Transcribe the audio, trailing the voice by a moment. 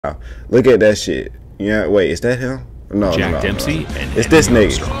now. Look at that shit. Yeah, wait, is that him? No, Jack Dempsey and it's this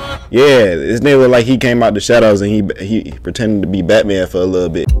nigga. Yeah, this nigga look like he came out the shadows and he pretended to be Batman for a little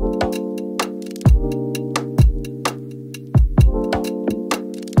bit.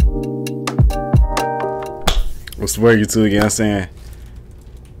 What's the word, YouTube? You know what I'm saying?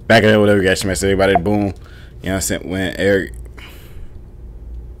 Back at it, whatever you got, man. So everybody, boom. You know what I'm saying? When Eric.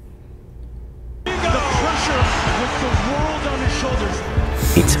 The pressure with the world on his shoulders.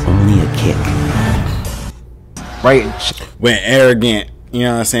 It's only a kick. Right. When arrogant, you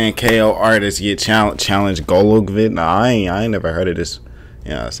know what I'm saying, KO artists get challenged Glolovkin. Nah, I ain't never heard of this.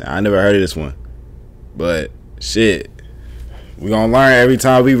 You know what I'm saying? I never heard of this one. But shit. We gonna learn every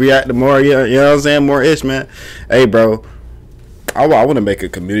time we react to more, you know what I'm saying? More ish, man. Hey, bro. I want to make a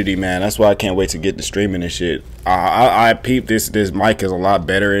community, man. That's why I can't wait to get to streaming and shit. I peeped this mic is a lot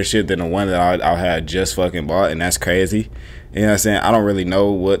better and shit than the one that I had just fucking bought, and that's crazy. You know what I'm saying? I don't really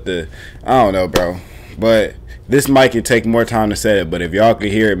know what I don't know, bro. But this mic could take more time to set it, but if y'all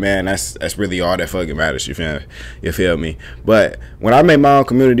could hear it, man, that's really all that fucking matters. You feel me? But when I make my own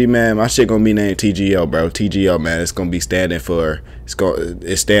community, man, my shit gonna be named TGL, bro. TGL, man. It's gonna be standing for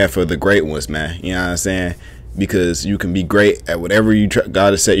it stand for the great ones, man. You know what I'm saying? Because you can be great at whatever you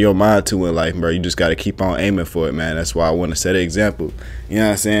gotta set your mind to in life, bro. You just gotta keep on aiming for it, man. That's why I want to set an example. You know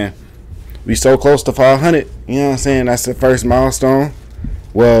what I'm saying? We so close to 500. You know what I'm saying? That's the first milestone.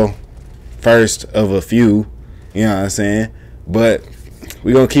 Well, first of a few. You know what I'm saying? But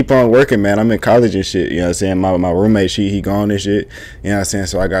we gonna keep on working, man. I'm in college and shit. You know what I'm saying? My roommate, he gone and shit. You know what I'm saying?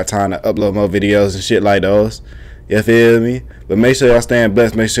 So I got time to upload more videos and shit like those. You feel me? But make sure y'all staying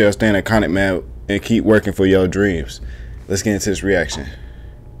blessed. Make sure y'all staying iconic, man. And keep working for your dreams. Let's get into this reaction.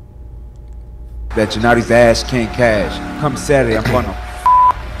 That Gennadi's ass can't cash. Come Saturday, I'm gonna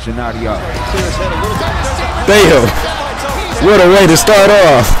Gennadi up. Damn. What a way to start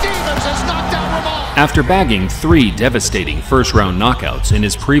off. After bagging 3 devastating first-round knockouts in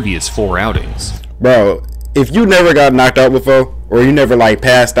his previous 4 outings. Bro, if you never got knocked out before, or you never like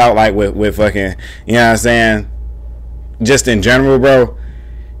passed out like with fucking, you know what I'm saying, just in general, bro,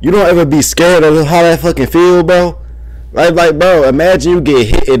 you don't ever be scared of how that fucking feel, bro. Like, bro, imagine you get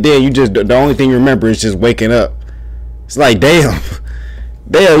hit and then you just, the only thing you remember is just waking up. It's like, damn.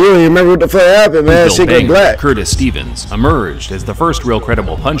 Damn, you don't even remember what the fuck happened, man. Shit got black. Curtis Stevens emerged as the first real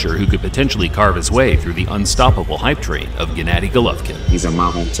credible puncher who could potentially carve his way through the unstoppable hype train of Gennady Golovkin. He's in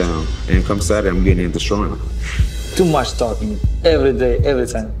my hometown, and come Saturday, I'm getting in destroying him. Too much talking every day, every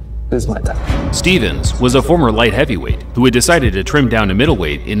time. This is my time. Stevens was a former light heavyweight who had decided to trim down to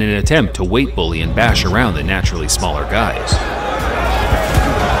middleweight in an attempt to weight bully and bash around the naturally smaller guys.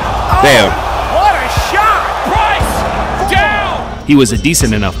 Damn. He was a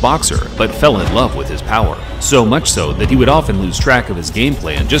decent enough boxer, but fell in love with his power. So much so that he would often lose track of his game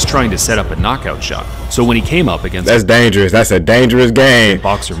plan just trying to set up a knockout shot. So when he came up against That's dangerous. That's a dangerous game.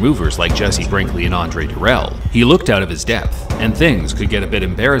 Boxer movers like Jesse Brinkley and Andre Durrell, he looked out of his depth, and things could get a bit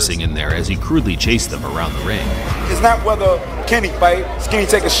embarrassing in there as he crudely chased them around the ring. It's not whether Kenny fight, Skinny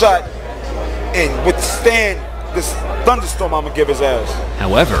take a shot, and withstand this thunderstorm I'm gonna give his ass.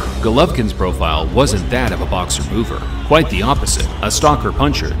 However, Golovkin's profile wasn't that of a boxer mover. Quite the opposite, a stalker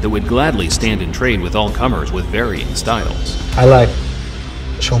puncher that would gladly stand and trade with all comers with varying styles. I like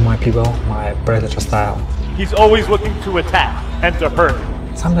show my people my predator style. He's always looking to attack and to hurt.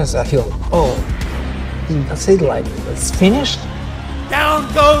 Sometimes I feel, oh, that's it, like, it's finished? Down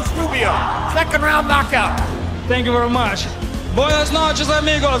goes Rubio. Second round knockout. Thank you very much. Buenas noches,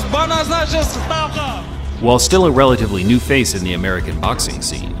 amigos. Buenas noches, stalker. While still a relatively new face in the American boxing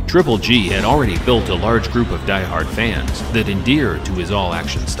scene, Triple G had already built a large group of diehard fans that endeared to his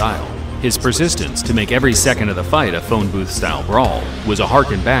all-action style. His persistence to make every second of the fight a phone booth-style brawl was a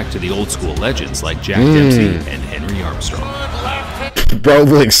harken back to the old-school legends like Jack Dempsey and Henry Armstrong. Bro,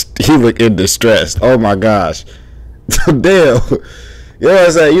 he looked in distress. Oh my gosh. Damn. You know what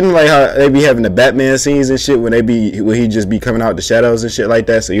I'm saying? You know, like how they be having the Batman scenes and shit when he just be coming out the shadows and shit like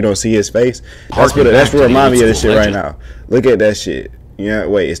that, so you don't see his face. That's what remind me of this shit right now. Look at that shit. Yeah,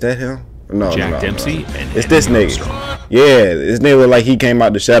 wait, is that him? No, Jack Dempsey and it's this nigga. Yeah, this nigga look like he came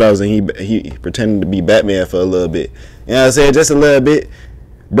out the shadows and he pretended to be Batman for a little bit. You know what I'm saying? Just a little bit.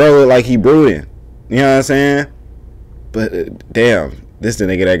 Bro look like he brooding. You know what I'm saying? But damn, this the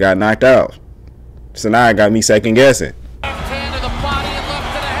nigga that got knocked out. So now it got me second guessing.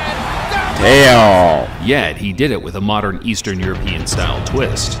 Damn. Yet he did it with a modern Eastern European style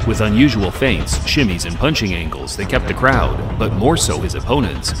twist, with unusual feints, shimmies, and punching angles that kept the crowd, but more so his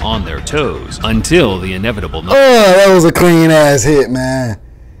opponents, on their toes, until the inevitable Oh, that was a clean ass hit, man.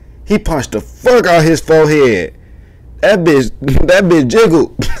 He punched the fuck out his forehead. That bitch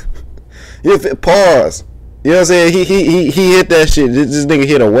jiggled. Pause. You know what I'm saying? He hit that shit. This nigga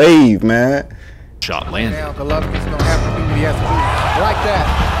hit a wave, man. Shot landed. Now Golovkin's gonna have to do what he has to do. Like that.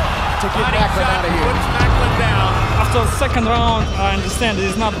 To get Macklin out of here. Macklin down. After the second round, I understand it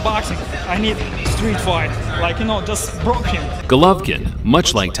is not boxing. I need street fight. Like, you know, just broke him. Golovkin,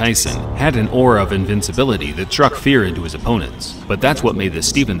 much like Tyson, had an aura of invincibility that struck fear into his opponents. But that's what made the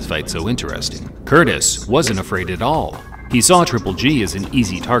Stevens fight so interesting. Curtis wasn't afraid at all. He saw Triple G as an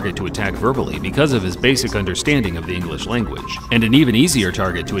easy target to attack verbally because of his basic understanding of the English language, and an even easier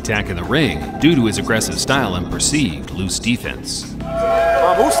target to attack in the ring due to his aggressive style and perceived loose defense.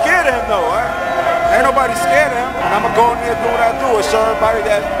 Who's scared of him though? Ain't nobody scared of him, and I'm gonna go in there and do what I do and show everybody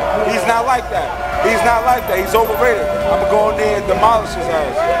that he's not like that. He's not like that. He's overrated. I'm gonna go in there and demolish his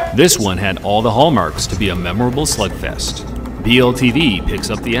ass. This one had all the hallmarks to be a memorable slugfest. BLTV picks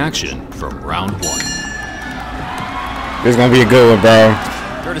up the action from round 1. This is gonna be a good one, bro.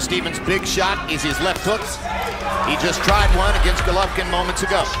 Curtis Stevens' big shot is his left hooks. He just tried one against Golovkin moments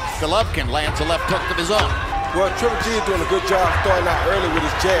ago. Golovkin lands a left hook of his own. Well, Triple G is doing a good job starting out early with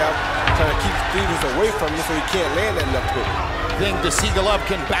his jab, trying to keep Stevens away from him so he can't land that left hook. Thing to see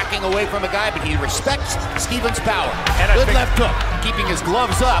Golovkin backing away from a guy, but he respects Stevens' power. Good left hook, keeping his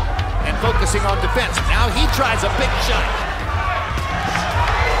gloves up and focusing on defense. Now he tries a big shot.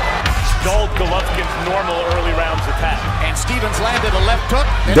 Dulled Golovkin's normal early rounds attack. And Stevens landed a left hook.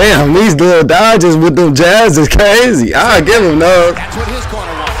 Damn, these little dodges with them jabs is crazy. I'll give him those. That's what his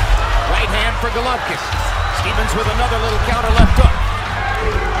corner wanted. Right hand for Golovkin. Stevens with another little counter left hook.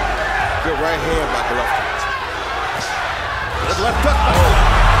 Good right hand by Golovkin. Good left hook.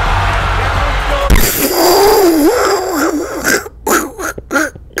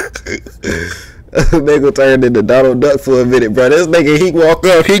 Nigga turned into Donald Duck for a minute, bro. This nigga, he walked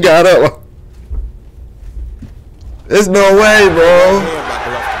up, he got up. There's no way, bro.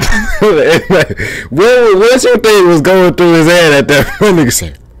 What's your thing was going through his head at that point? Nigga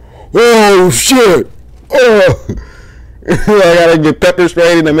said, "Oh shit! Oh, I gotta get pepper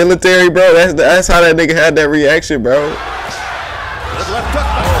sprayed in the military, bro." That's how that nigga had that reaction, bro. Good left hook.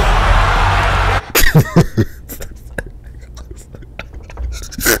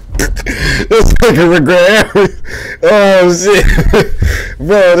 This nigga regret oh shit.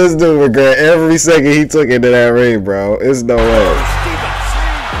 Bro, this dude regret every second he took into that ring, bro. It's no way. There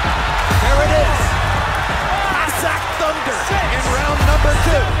it is. Cossack Thunder in round number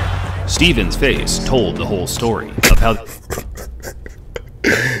 2. Stevens' face told the whole story of how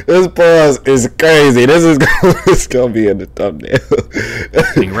this pause is crazy. This is gonna be in the thumbnail.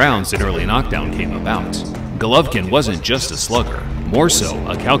 rounds and early knockdown came about. Golovkin wasn't just a slugger, more so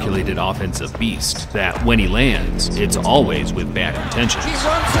a calculated offensive beast that, when he lands, it's always with bad intentions. He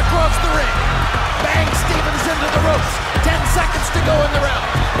runs across the ring. Bangs Stevens into the ropes. 10 seconds to go in the round.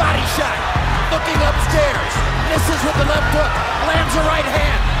 Body shot. Looking upstairs. Misses with the left hook. Lands a right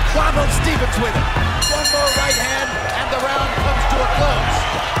hand. Wobbles Stevens with it. One more right hand, and the round comes to a close.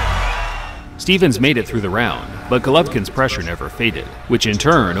 Stevens made it through the round, but Golovkin's pressure never faded, which in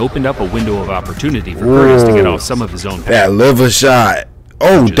turn opened up a window of opportunity for Curtis to get off some of his own power. That liver shot.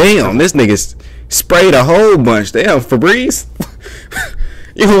 Oh, damn. This nigga sprayed a whole bunch. Damn, Fabrice.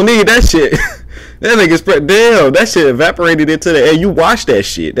 You don't need that shit. That nigga sprayed. Damn, that shit evaporated into the air. You watch that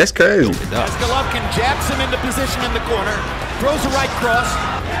shit. That's crazy. As Golovkin jabs him into position in the corner, throws a right cross.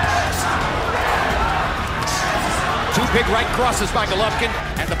 2 big right crosses by Golovkin,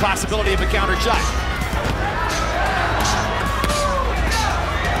 and the possibility of a counter shot.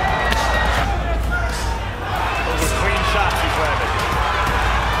 Those are clean shots he's landed.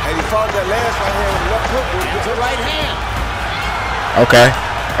 And he fought that last right hand with the left hook. It's a right hand. Okay.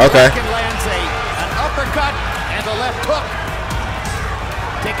 Okay. Golovkin lands an uppercut and a left hook.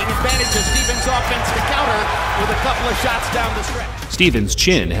 Taking advantage of Stevens' offense to counter with a couple of shots down the stretch. Stevens'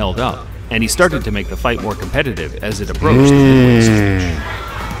 chin held up, and he started to make the fight more competitive as it approached the midway stage.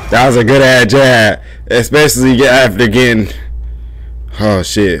 That was a good ass jab, especially after getting. Oh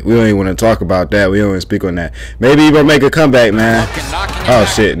shit, we don't even want to talk about that. We don't even speak on that. Maybe he gonna make a comeback, man. Oh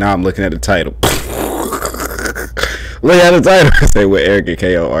shit, now I'm looking at the title. Look at the title. Say what arrogant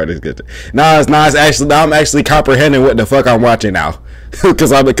KO artist gets. Nah, it's actually. Now I'm actually comprehending what the fuck I'm watching now,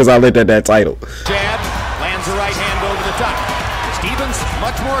 because I looked at that title. Jab lands a right hand over the top. Stevens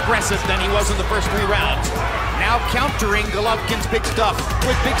much more aggressive than he was in the first 3 rounds. Now countering Golovkin's big stuff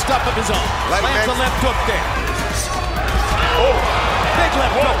with big stuff of his own. Lands a left hook there. Oh, big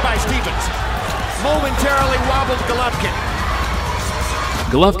left hook by Stevens. Momentarily wobbled Golovkin.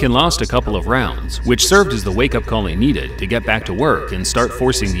 Golovkin lost a couple of rounds, which served as the wake-up call he needed to get back to work and start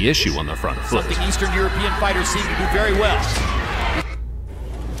forcing the issue on the front foot. Something Eastern European fighters seem to do very well.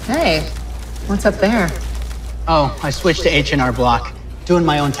 Hey, What's up there? Oh, I switched to H&R Block, doing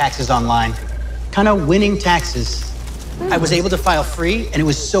my own taxes online. Kind of winning taxes. I was able to file free, and it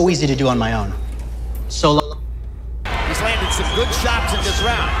was so easy to do on my own. Solo. He's landed some good shots in this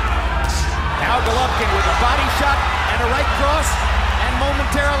round. Now Golovkin with a body shot and a right cross, and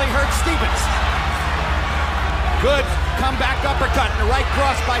momentarily hurts Stevens. Good comeback uppercut and a right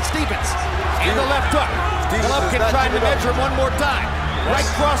cross by Stevens. And the left hook. Golovkin trying to measure him one more time. Right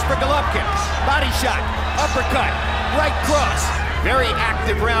cross for Golovkin. Body shot, uppercut, right cross. Very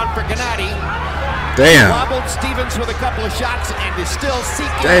active round for Gennady. Damn. Wobbled Stevens with a couple of shots and is still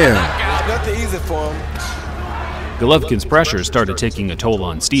seeking Damn. a knockout. Nothing easy for him. Golovkin's pressure started taking a toll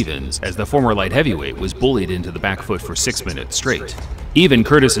on Stevens as the former light heavyweight was bullied into the back foot for 6 minutes straight. Even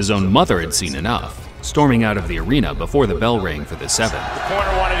Curtis's own mother had seen enough, storming out of the arena before the bell rang for the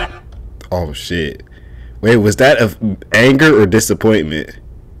 7th. Oh shit! Wait, was that of anger or disappointment,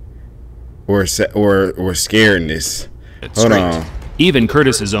 or scaredness? Hold on. Even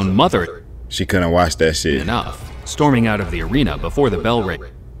Curtis's own mother. She couldn't watch that shit. Enough, storming out of the arena before the bell rang.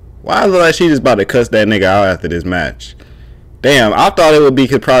 Why look like she just about to cuss that nigga out after this match? Damn, I thought it would be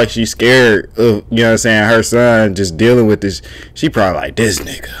because probably she's scared of, you know what I'm saying, her son just dealing with this. She probably like, this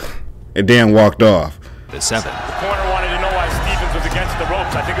nigga. And then walked off. The 7th. The corner wanted to know why Stevens was against the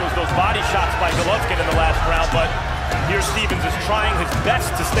ropes. I think it was those body shots by Golovkin in the last round, but here Stevens is trying his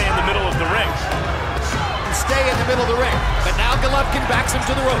best to stay in the middle of the ring. Stay in the middle of the ring, but now Golovkin backs him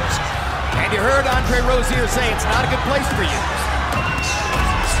to the ropes. And you heard Andre Rozier say it's not a good place for you.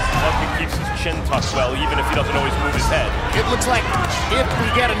 Golovkin keeps his chin tucked well, even if he doesn't always move his head. It looks like if we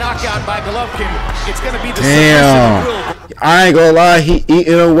get a knockout by Golovkin, it's going to be the Damn. I ain't gonna lie, he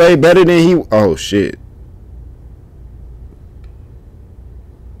eating away better than he. Oh shit.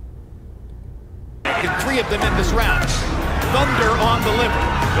 Three of them in this round. Thunder on the liver.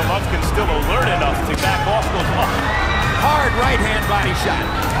 Golovkin's still alert enough to back off those up. Hard right hand body shot.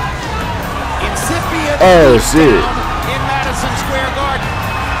 Incipient shit. In Madison Square Garden.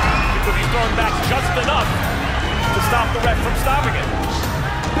 Because he's throwing back just enough to stop the ref from stopping it.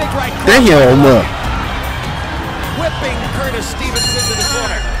 Big right cross. Damn. Whipping Curtis Stevens into the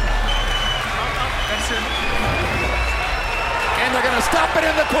corner. And they're going to stop it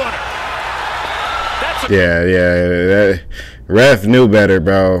in the corner. Yeah, that ref knew better,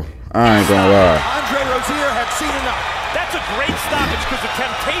 bro. I ain't gonna lie. Andre Rozier had seen enough. That's a great stoppage because the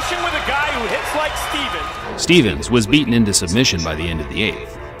temptation with a guy who hits like Stevens. Stevens was beaten into submission by the end of the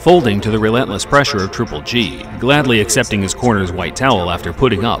 8th, folding to the relentless pressure of Triple G, gladly accepting his corner's white towel after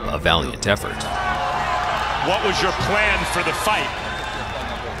putting up a valiant effort. What was your plan for the fight?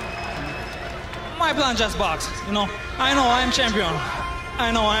 My plan just box, you know. I know I'm champion.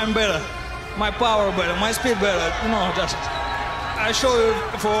 I know I'm better. My power better, my speed better, you know, just I show you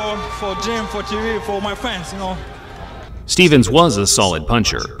for gym, for TV, for my fans, you know. Stevens was a solid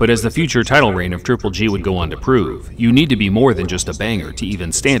puncher, but as the future title reign of Triple G would go on to prove, you need to be more than just a banger to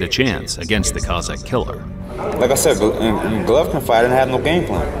even stand a chance against the Kazakh killer. Like I said, in Golovkin fight, I didn't have no game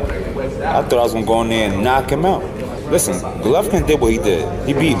plan. I thought I was going to go in there and knock him out. Listen, Golovkin did what he did.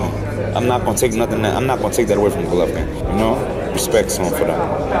 He beat me. I'm not going to take nothing. I'm not going to take that away from Golovkin, you know? Respect to him for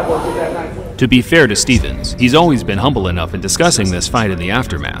that. To be fair to Stevens, he's always been humble enough in discussing this fight in the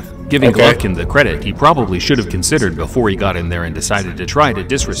aftermath, giving Golovkin the credit he probably should have considered before he got in there and decided to try to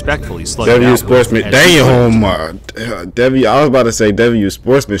disrespectfully slug it out. Sportsman, damn, W. I was about to say W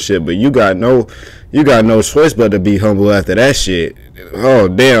sportsmanship, but you got no choice but to be humble after that shit. Oh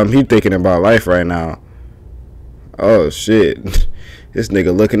damn, he thinking about life right now. Oh shit, this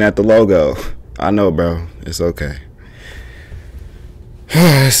nigga looking at the logo. I know, bro. It's okay.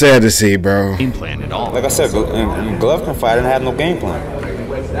 Sad to see, bro. Game plan at all. Like I said, in Golovkin fight, I didn't have no game plan.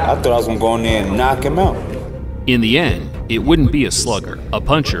 I thought I was going to go in there and knock him out. In the end, it wouldn't be a slugger, a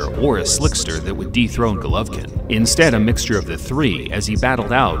puncher, or a slickster that would dethrone Golovkin. Instead, a mixture of the three as he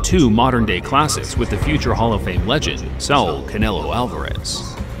battled out two modern-day classics with the future Hall of Fame legend, Saul Canelo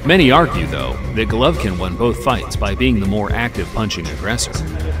Alvarez. Many argue, though, that Golovkin won both fights by being the more active punching aggressor.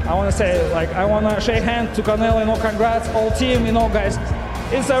 I want to say, like, I want to shake hands to Canelo, you know, congrats, all team, you know, guys.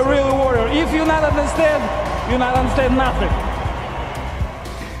 It's a real warrior. If you not understand nothing.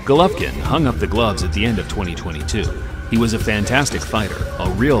 Golovkin hung up the gloves at the end of 2022. He was a fantastic fighter, a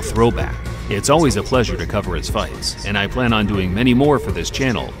real throwback. It's always a pleasure to cover his fights, and I plan on doing many more for this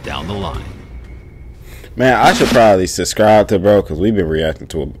channel down the line. Man, I should probably subscribe to bro because we've been reacting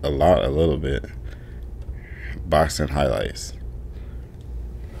to a little bit. Boxing highlights.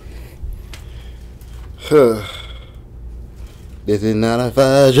 This is not a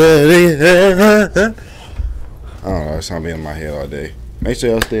fight. I don't know, it's gonna be in my head all day. Make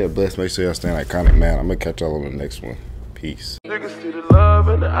sure y'all stay blessed. Make sure y'all stay iconic, man. I'm gonna catch y'all on the next one. Peace. Niggas see the love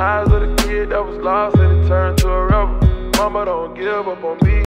in the eyes of the kid that was lost and it turned to a rebel. Mama don't give up on me.